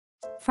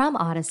From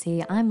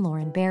Odyssey, I'm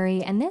Lauren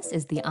Barry, and this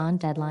is the On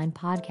Deadline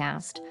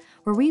podcast,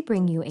 where we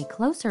bring you a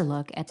closer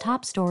look at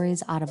top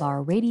stories out of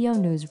our radio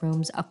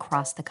newsrooms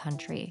across the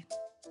country.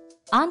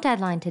 On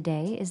Deadline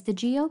today is the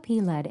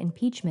GOP-led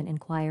impeachment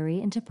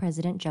inquiry into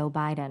President Joe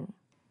Biden.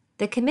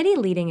 The committee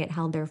leading it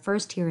held their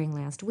first hearing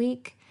last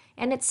week,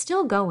 and it's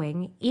still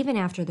going even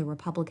after the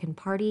Republican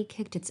Party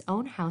kicked its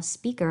own House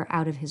Speaker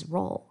out of his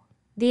role.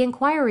 The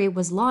inquiry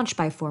was launched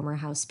by former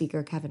House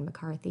Speaker Kevin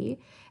McCarthy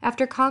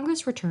after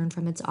Congress returned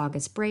from its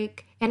August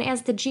break, and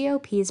as the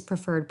GOP's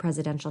preferred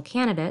presidential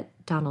candidate,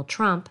 Donald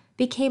Trump,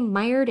 became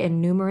mired in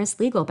numerous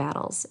legal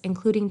battles,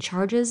 including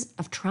charges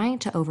of trying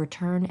to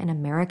overturn an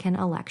American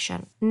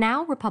election.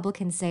 Now,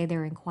 Republicans say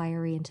their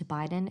inquiry into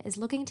Biden is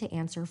looking to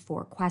answer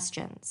 4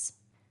 questions.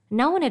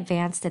 Know in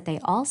advance that they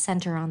all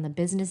center on the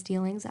business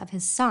dealings of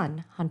his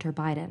son, Hunter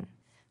Biden.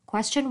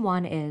 Question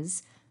 1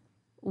 is,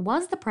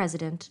 was the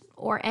president,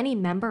 or any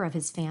member of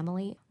his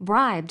family,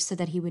 bribed so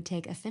that he would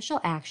take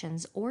official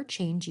actions or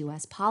change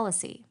U.S.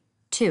 policy?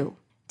 2.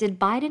 Did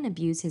Biden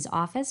abuse his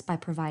office by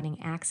providing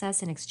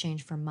access in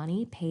exchange for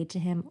money paid to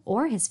him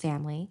or his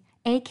family,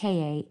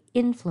 aka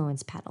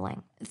influence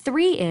peddling?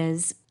 3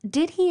 is,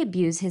 did he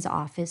abuse his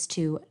office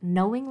to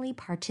knowingly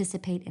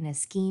participate in a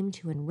scheme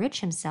to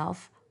enrich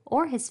himself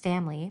or his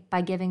family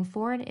by giving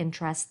foreign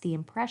interests the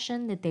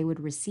impression that they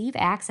would receive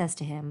access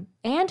to him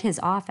and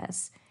his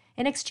office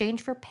in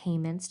exchange for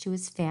payments to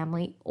his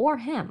family or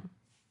him?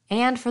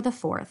 And for the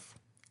 4th,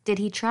 did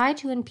he try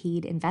to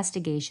impede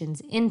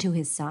investigations into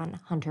his son,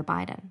 Hunter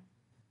Biden?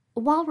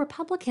 While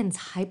Republicans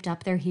hyped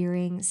up their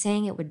hearing,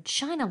 saying it would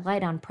shine a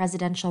light on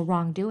presidential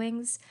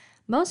wrongdoings,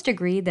 most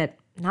agree that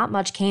not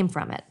much came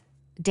from it.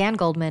 Dan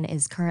Goldman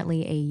is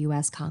currently a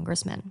U.S.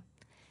 congressman.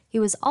 He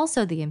was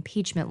also the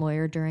impeachment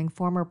lawyer during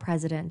former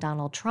President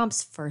Donald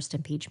Trump's first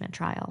impeachment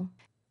trial.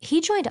 He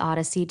joined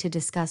Odyssey to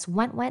discuss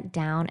what went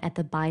down at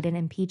the Biden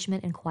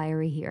impeachment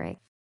inquiry hearing.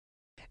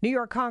 New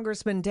York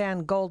Congressman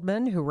Dan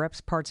Goldman, who reps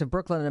parts of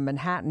Brooklyn and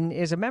Manhattan,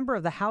 is a member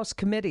of the House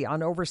Committee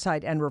on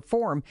Oversight and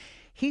Reform.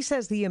 He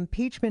says the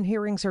impeachment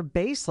hearings are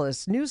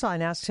baseless.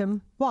 Newsline asked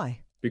him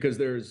why. Because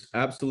there's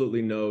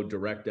absolutely no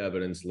direct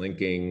evidence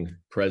linking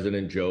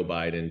President Joe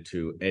Biden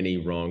to any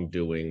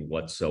wrongdoing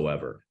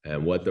whatsoever.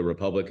 And what the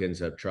Republicans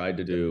have tried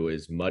to do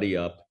is muddy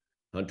up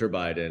Hunter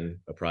Biden,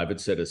 a private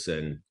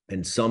citizen,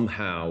 and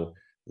somehow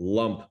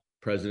lump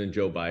President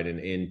Joe Biden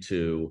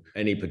into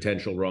any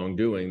potential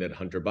wrongdoing that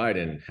Hunter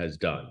Biden has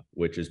done,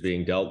 which is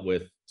being dealt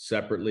with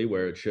separately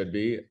where it should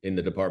be in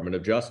the Department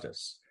of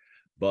Justice.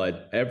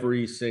 But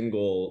every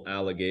single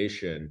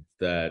allegation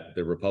that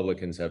the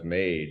Republicans have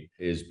made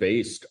is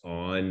based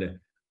on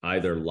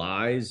either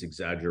lies,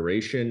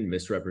 exaggeration,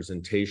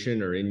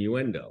 misrepresentation, or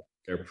innuendo.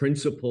 Their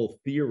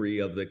principal theory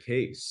of the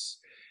case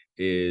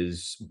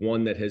is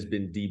one that has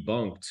been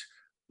debunked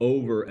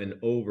over and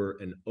over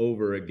and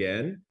over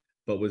again,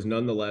 but was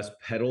nonetheless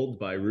peddled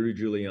by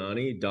Rudy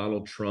Giuliani,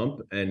 Donald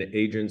Trump, and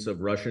agents of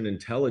Russian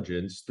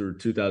intelligence through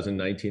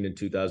 2019 and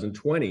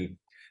 2020.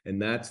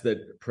 And that's that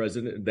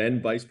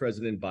then Vice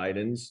President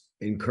Biden's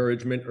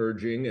encouragement,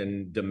 urging,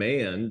 and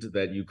demand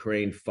that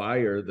Ukraine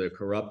fire the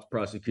corrupt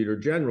prosecutor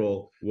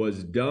general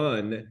was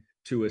done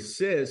to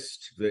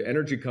assist the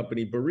energy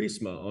company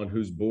Burisma, on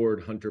whose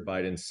board Hunter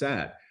Biden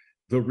sat.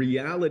 The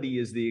reality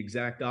is the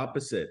exact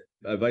opposite.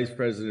 Vice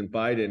President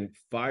Biden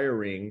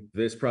firing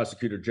this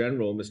prosecutor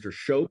general, Mr.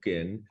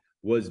 Shokin,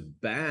 was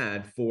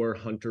bad for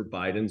Hunter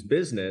Biden's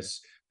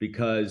business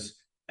because,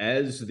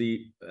 as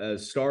the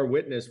star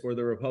witness for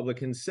the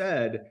Republicans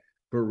said,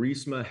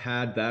 Burisma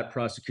had that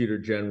prosecutor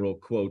general,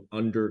 quote,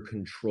 under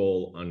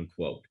control,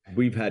 unquote.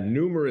 We've had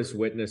numerous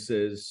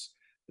witnesses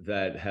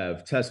that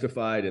have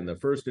testified in the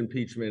first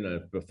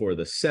impeachment before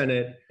the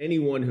Senate.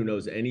 Anyone who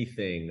knows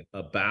anything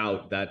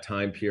about that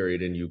time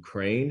period in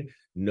Ukraine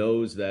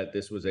knows that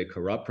this was a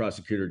corrupt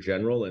prosecutor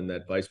general and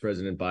that Vice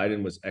President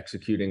Biden was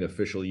executing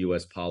official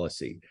U.S.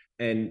 policy.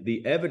 And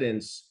the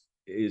evidence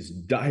is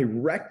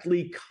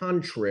directly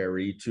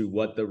contrary to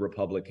what the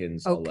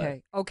Republicans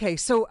allege. Okay.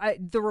 So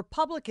the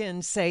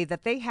Republicans say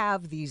that they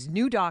have these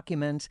new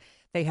documents.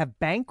 They have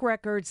bank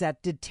records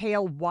that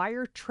detail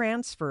wire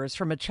transfers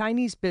from a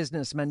Chinese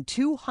businessman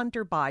to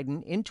Hunter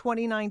Biden in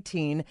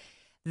 2019.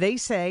 They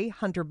say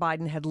Hunter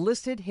Biden had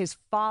listed his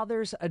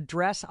father's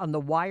address on the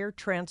wire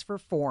transfer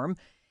form.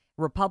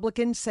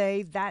 Republicans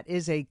say that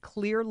is a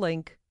clear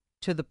link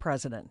to the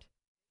president.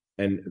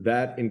 And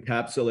that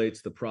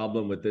encapsulates the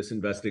problem with this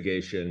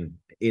investigation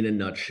in a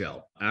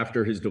nutshell.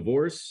 After his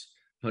divorce,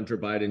 Hunter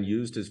Biden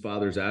used his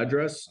father's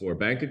address for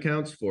bank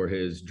accounts, for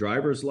his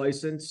driver's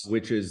license,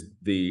 which is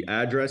the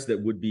address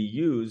that would be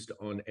used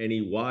on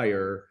any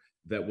wire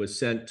that was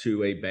sent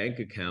to a bank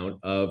account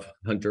of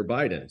Hunter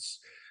Biden's.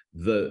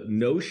 The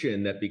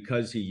notion that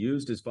because he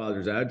used his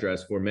father's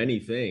address for many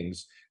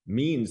things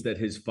means that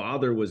his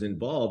father was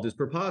involved is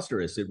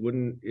preposterous. It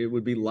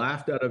would be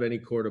laughed out of any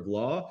court of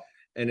law.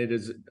 And it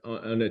is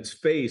on its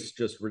face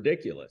just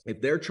ridiculous. If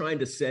they're trying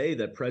to say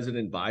that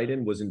President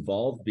Biden was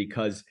involved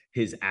because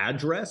his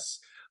address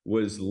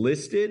was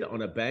listed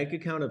on a bank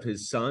account of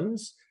his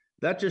son's,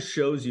 That just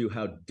shows you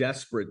how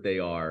desperate they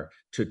are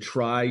to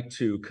try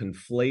to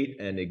conflate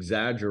and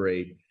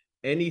exaggerate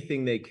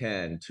anything they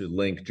can to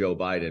link Joe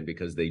Biden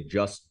because they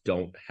just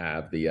don't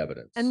have the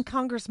evidence. And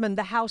Congressman,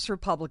 the House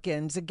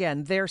Republicans,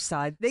 again, their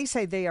side, they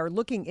say they are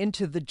looking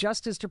into the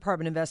Justice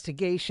Department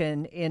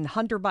investigation in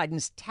Hunter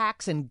Biden's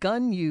tax and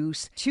gun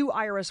use. 2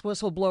 IRS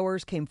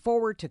whistleblowers came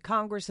forward to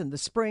Congress in the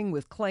spring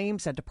with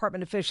claims that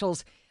department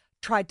officials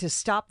tried to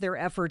stop their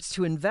efforts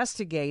to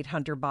investigate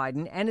Hunter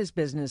Biden and his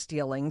business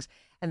dealings,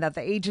 and that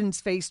the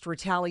agents faced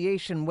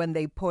retaliation when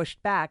they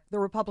pushed back. The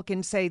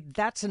Republicans say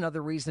that's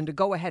another reason to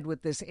go ahead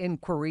with this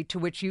inquiry, to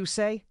which you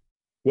say?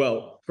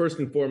 Well, first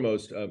and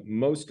foremost,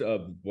 most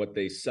of what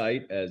they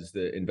cite as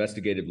the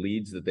investigative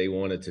leads that they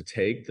wanted to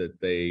take,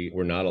 that they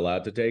were not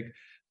allowed to take,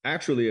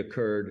 actually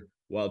occurred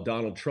while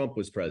Donald Trump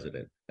was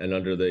president and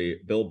under the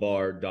Bill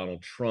Barr,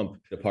 Donald Trump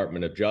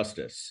Department of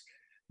Justice.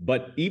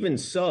 But even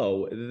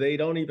so, they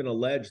don't even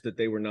allege that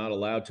they were not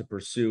allowed to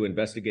pursue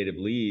investigative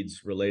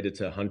leads related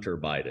to Hunter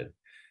Biden.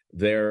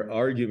 Their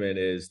argument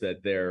is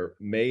that there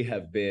may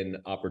have been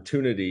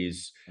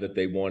opportunities that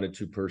they wanted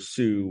to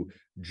pursue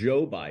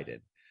Joe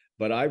Biden.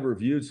 But I've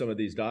reviewed some of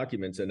these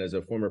documents, and as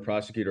a former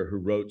prosecutor who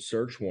wrote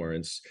search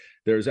warrants,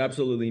 there's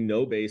absolutely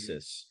no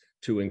basis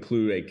to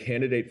include a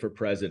candidate for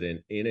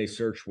president in a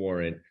search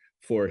warrant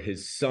for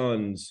his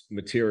son's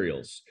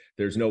materials.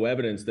 There's no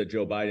evidence that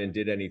Joe Biden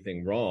did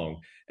anything wrong.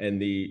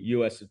 And the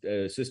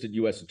assistant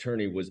U.S.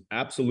 attorney was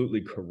absolutely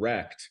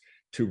correct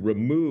to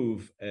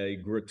remove a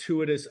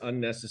gratuitous,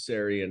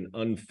 unnecessary, and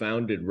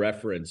unfounded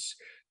reference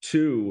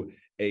to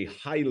a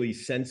highly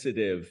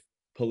sensitive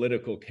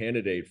political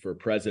candidate for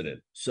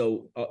president.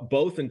 So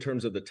both in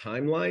terms of the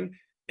timeline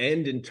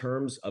and in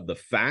terms of the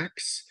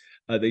facts,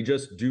 they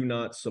just do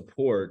not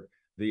support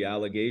the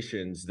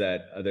allegations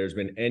that there's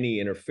been any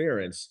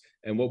interference.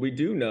 And what we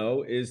do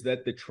know is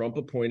that the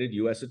Trump-appointed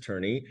U.S.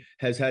 attorney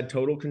has had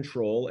total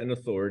control and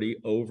authority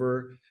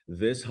over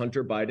this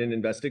Hunter Biden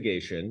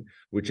investigation,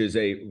 which is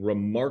a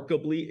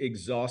remarkably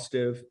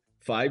exhaustive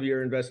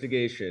 5-year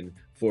investigation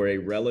for a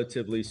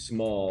relatively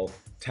small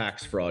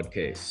tax fraud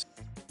case.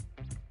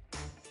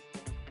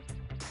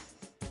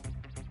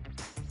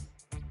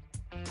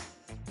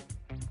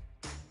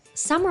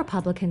 Some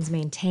Republicans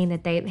maintain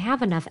that they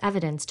have enough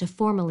evidence to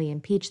formally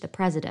impeach the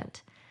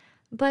president,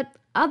 but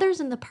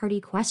others in the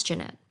party question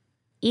it.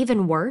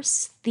 Even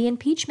worse, the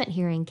impeachment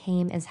hearing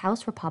came as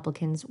House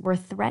Republicans were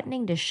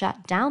threatening to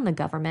shut down the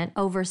government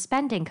over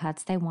spending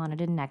cuts they wanted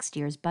in next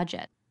year's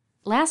budget.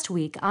 Last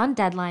week, On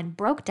Deadline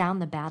broke down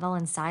the battle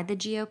inside the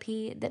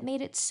GOP that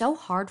made it so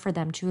hard for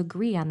them to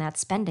agree on that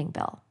spending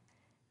bill.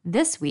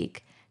 This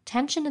week,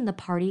 tension in the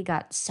party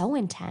got so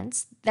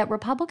intense that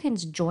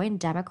Republicans joined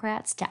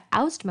Democrats to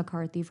oust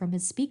McCarthy from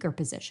his speaker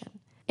position.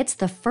 It's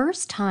the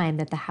first time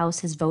that the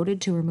House has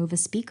voted to remove a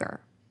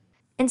speaker.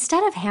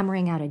 Instead of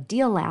hammering out a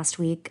deal last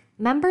week,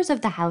 members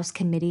of the House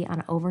Committee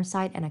on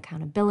Oversight and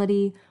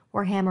Accountability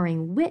were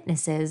hammering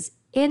witnesses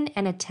in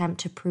an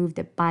attempt to prove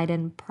that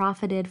Biden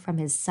profited from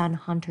his son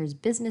Hunter's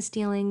business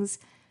dealings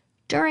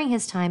during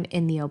his time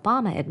in the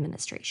Obama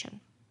administration.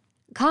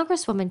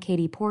 Congresswoman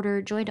Katie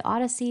Porter joined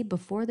Odyssey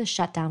before the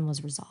shutdown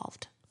was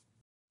resolved.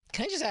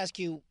 Can I just ask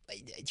you,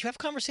 do you have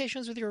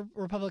conversations with your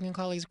Republican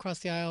colleagues across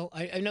the aisle?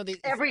 I know that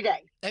every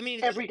day. I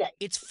mean, every day.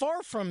 It's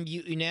far from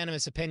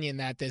unanimous opinion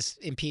that this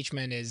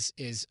impeachment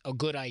is a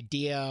good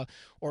idea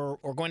or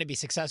going to be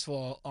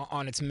successful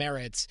on its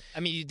merits. I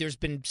mean, there's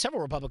been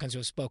several Republicans who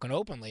have spoken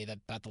openly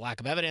about the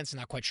lack of evidence and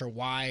not quite sure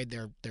why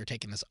they're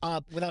taking this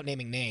up without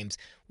naming names.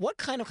 What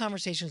kind of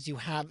conversations do you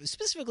have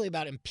specifically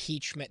about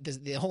impeachment,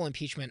 the whole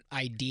impeachment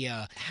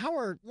idea? How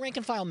are rank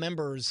and file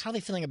members, how are they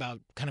feeling about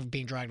kind of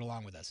being dragged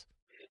along with this?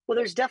 Well,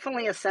 there's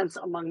definitely a sense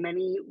among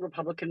many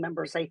Republican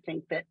members, I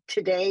think, that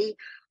today,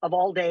 of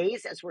all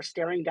days, as we're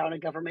staring down a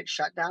government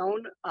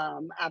shutdown,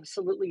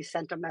 absolutely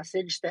sent a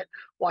message that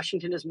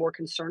Washington is more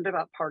concerned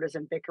about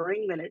partisan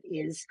bickering than it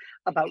is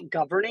about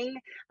governing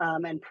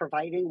and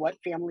providing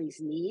what families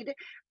need.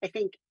 I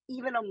think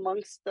even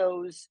amongst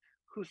those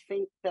who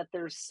think that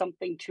there's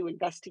something to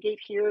investigate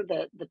here,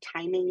 the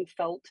timing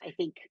felt, I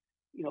think,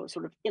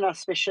 sort of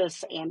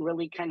inauspicious and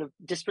really kind of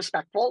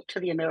disrespectful to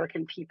the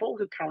American people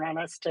who count on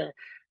us to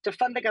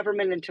fund the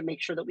government and to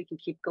make sure that we can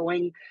keep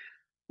going.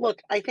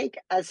 Look, I think,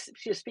 as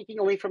speaking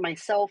only for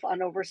myself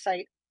on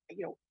oversight,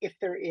 if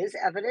there is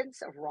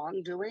evidence of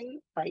wrongdoing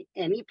by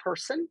any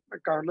person,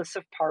 regardless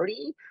of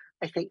party,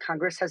 I think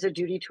Congress has a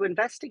duty to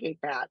investigate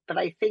that. But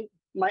I think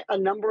a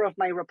number of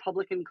my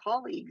Republican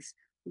colleagues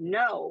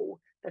know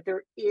that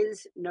there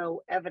is no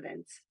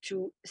evidence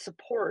to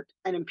support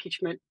an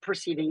impeachment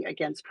proceeding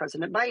against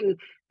President Biden.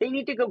 They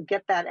need to go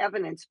get that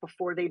evidence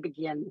before they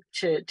begin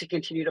to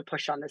continue to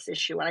push on this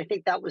issue. And I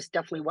think that was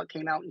definitely what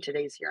came out in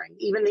today's hearing.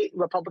 Even the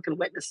Republican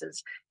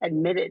witnesses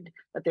admitted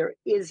that there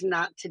is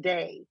not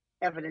today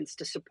evidence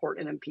to support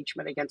an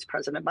impeachment against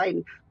President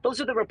Biden.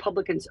 Those are the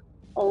Republicans'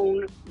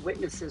 own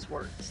witnesses'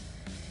 words.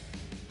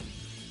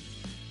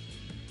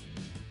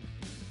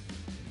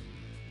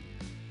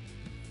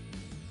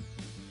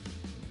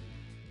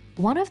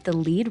 One of the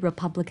lead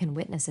Republican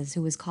witnesses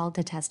who was called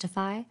to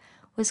testify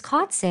was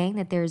caught saying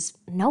that there's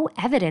no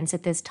evidence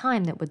at this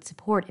time that would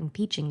support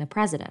impeaching the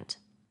president.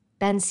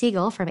 Ben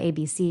Siegel from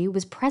ABC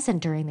was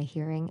present during the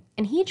hearing,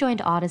 and he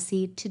joined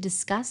Odyssey to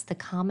discuss the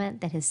comment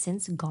that has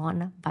since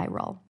gone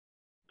viral.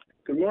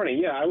 Good morning.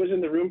 Yeah, I was in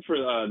the room for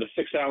the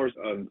 6 hours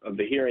of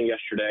the hearing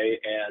yesterday,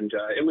 and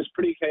it was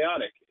pretty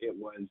chaotic. It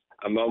was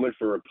a moment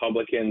for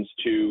Republicans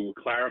to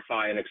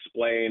clarify and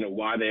explain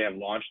why they have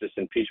launched this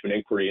impeachment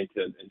inquiry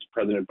into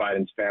President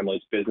Biden's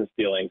family's business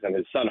dealings and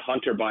his son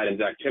Hunter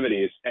Biden's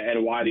activities,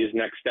 and why these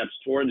next steps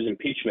towards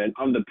impeachment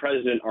of the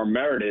president are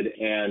merited.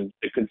 And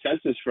the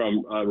consensus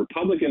from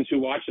Republicans who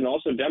watched, and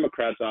also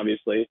Democrats,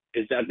 obviously,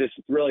 is that this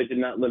really did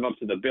not live up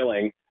to the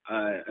billing.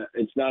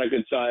 It's not a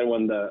good sign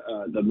when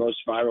the most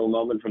viral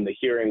moment from the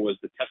hearing was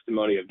the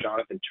testimony of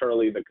Jonathan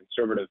Turley, the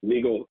conservative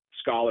legal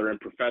scholar and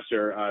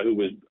professor who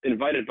was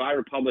invited by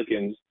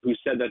Republicans, who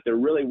said that there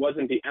really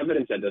wasn't the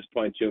evidence at this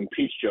point to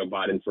impeach Joe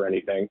Biden for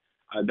anything.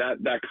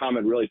 That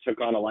comment really took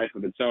on a life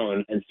of its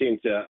own and seemed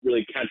to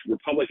really catch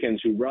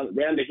Republicans who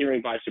ran the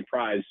hearing by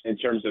surprise in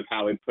terms of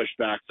how it pushed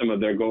back some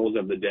of their goals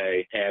of the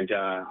day. And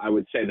I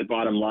would say the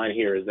bottom line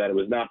here is that it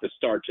was not the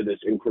start to this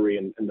inquiry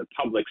in the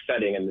public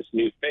setting and this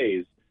new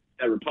phase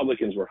that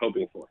Republicans were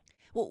hoping for.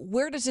 Well,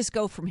 where does this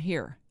go from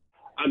here?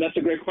 That's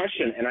a great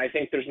question, and I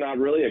think there's not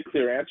really a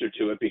clear answer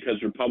to it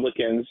because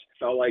Republicans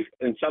felt like,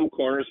 in some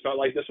corners,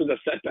 this was a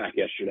setback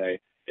yesterday.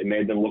 It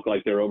made them look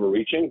like they're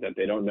overreaching, that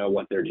they don't know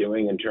what they're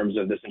doing in terms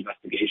of this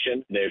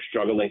investigation. They're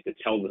struggling to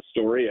tell the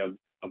story of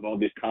all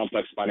these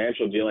complex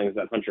financial dealings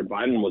that Hunter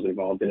Biden was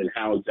involved in and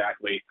how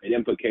exactly it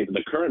implicated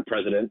the current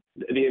president.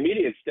 The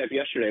immediate step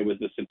yesterday was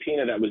the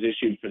subpoena that was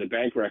issued for the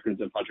bank records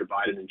of Hunter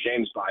Biden and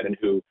James Biden,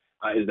 who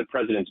is the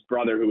president's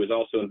brother, who is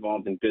also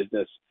involved in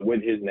business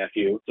with his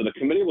nephew. So the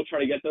committee will try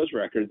to get those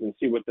records and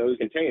see what those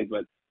contain.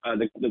 But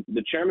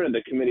the chairman of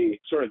the committee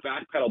sort of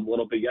backpedaled a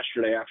little bit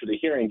yesterday after the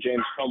hearing,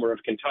 James Comer of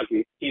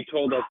Kentucky. He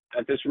told us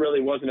that this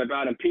really wasn't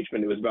about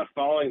impeachment. It was about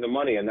following the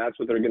money, and that's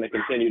what they're going to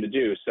continue to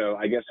do. So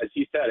I guess, as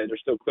he said, they're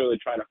still clearly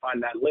trying to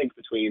find that link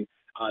between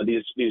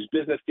these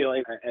business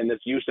dealings and this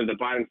use of the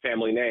Biden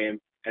family name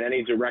and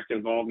any direct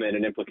involvement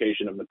and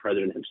implication of the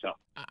president himself.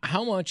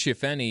 How much,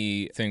 if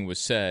anything, was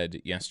said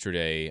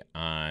yesterday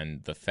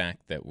on the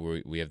fact that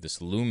we have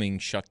this looming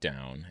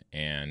shutdown,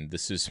 and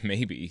this is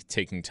maybe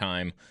taking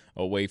time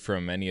away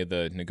from any of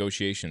the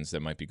negotiations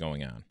that might be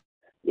going on?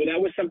 Well,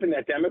 that was something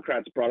that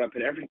Democrats brought up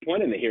at every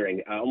point in the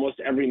hearing. Almost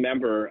every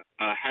member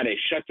had a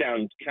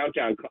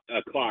countdown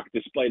clock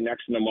displayed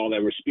next to them while they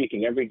were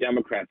speaking. Every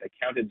Democrat that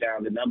counted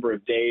down the number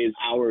of days,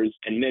 hours,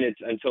 and minutes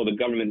until the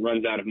government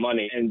runs out of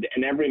money. And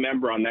every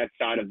member on that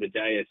side of the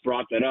dais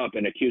brought that up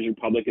and accused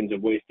Republicans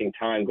of wasting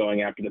time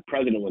going after the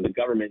president when the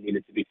government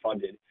needed to be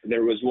funded.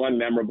 There was one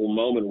memorable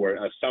moment where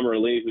Summer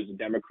Lee, who's a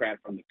Democrat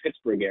from the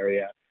Pittsburgh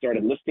area,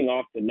 started listing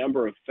off the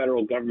number of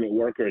federal government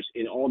workers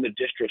in all the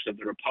districts of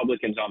the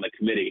Republicans on the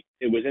committee.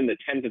 It was in the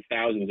tens of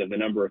thousands of the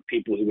number of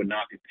people who would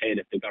not be paid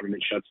if the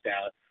government shuts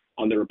down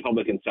on the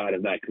Republican side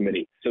of that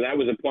committee. So that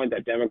was a point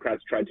that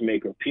Democrats tried to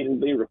make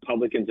repeatedly.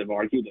 Republicans have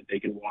argued that they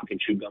can walk and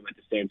chew gum at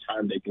the same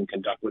time. They can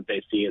conduct what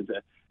they see as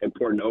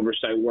important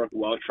oversight work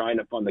while trying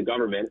to fund the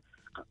government.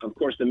 Of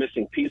course, the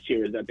missing piece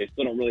here is that they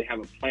still don't really have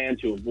a plan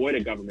to avoid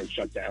a government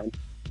shutdown.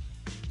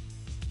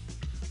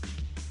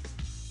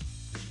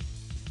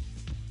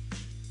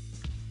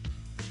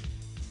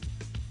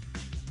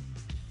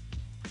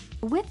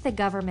 With the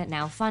government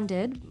now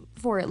funded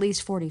for at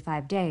least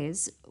 45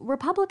 days,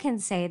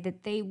 Republicans say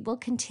that they will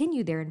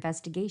continue their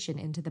investigation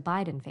into the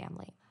Biden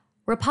family.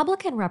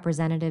 Republican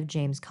Representative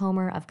James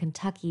Comer of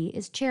Kentucky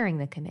is chairing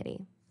the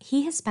committee.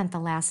 He has spent the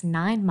last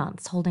 9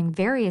 months holding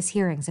various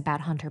hearings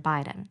about Hunter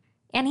Biden.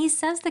 And he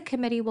says the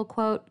committee will,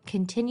 quote,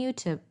 continue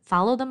to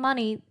follow the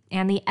money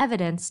and the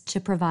evidence to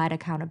provide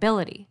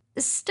accountability.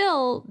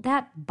 Still,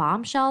 that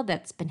bombshell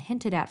that's been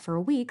hinted at for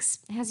weeks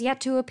has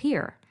yet to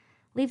appear,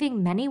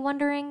 leaving many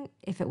wondering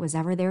if it was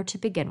ever there to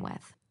begin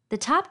with. The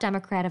top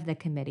Democrat of the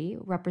committee,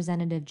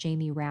 Representative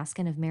Jamie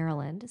Raskin of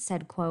Maryland,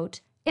 said,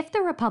 quote, if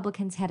the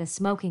Republicans had a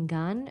smoking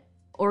gun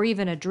or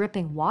even a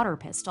dripping water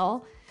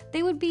pistol,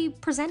 they would be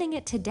presenting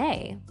it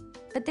today.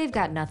 But they've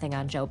got nothing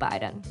on Joe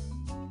Biden.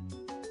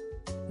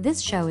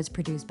 This show is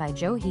produced by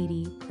Joe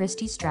Hiti,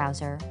 Christy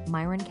Strawser,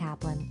 Myron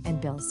Kaplan,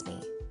 and Bill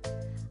Smee.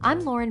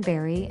 I'm Lauren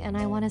Berry, and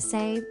I want to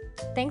say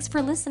thanks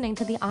for listening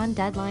to the On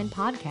Deadline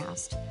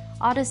podcast,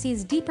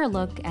 Odyssey's deeper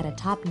look at a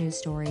top news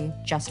story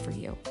just for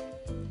you.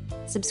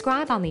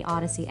 Subscribe on the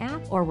Odyssey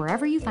app or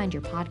wherever you find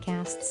your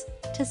podcasts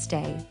to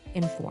stay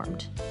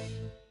informed.